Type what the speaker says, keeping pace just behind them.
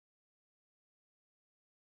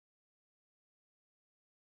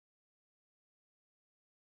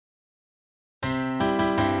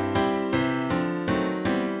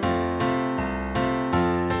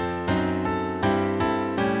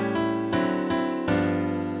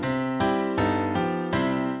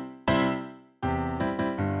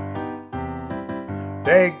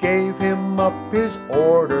They gave him up his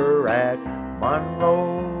order at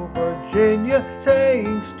Monroe, Virginia,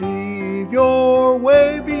 saying, "Steve, you're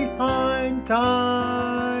way behind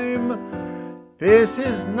time. This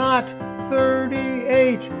is not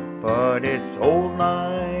 38, but it's old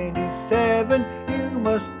 97. You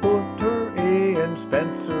must put her in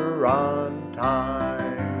Spencer on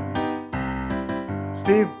time."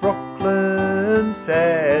 Steve Brooklyn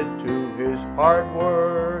said to his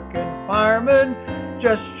hard-working fireman,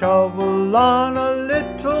 "Just shovel on a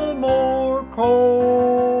little more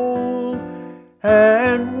coal.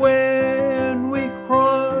 And when we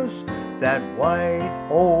cross that white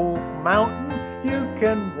oak mountain, you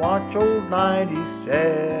can watch old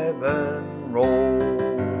 97 roll.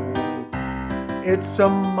 It's a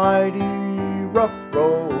mighty rough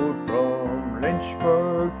road from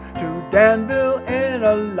Lynchburg to Danville, and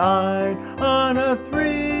a line on a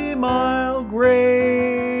 3-mile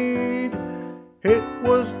grade. It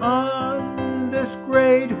was on this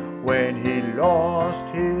grade when he lost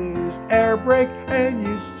his air brake, and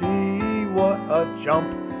you see what a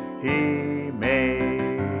jump he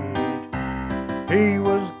made. He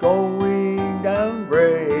was going down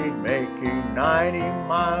grade, making 90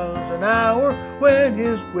 miles an hour, when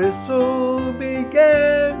his whistle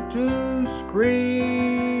began to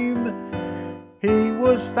scream. He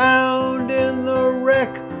was found in the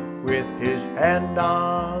wreck with his hand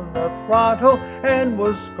on the throttle, and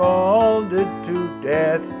was scalded to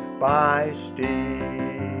death by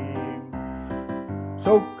steam.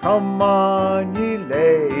 So come on, ye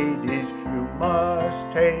ladies, you must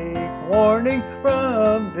take warning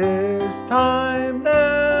from this time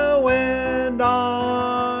now and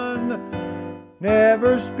on.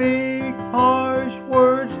 Never speak harsh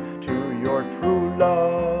words to your true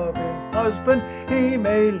loving husband. He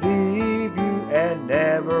may leave you and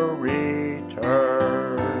never return.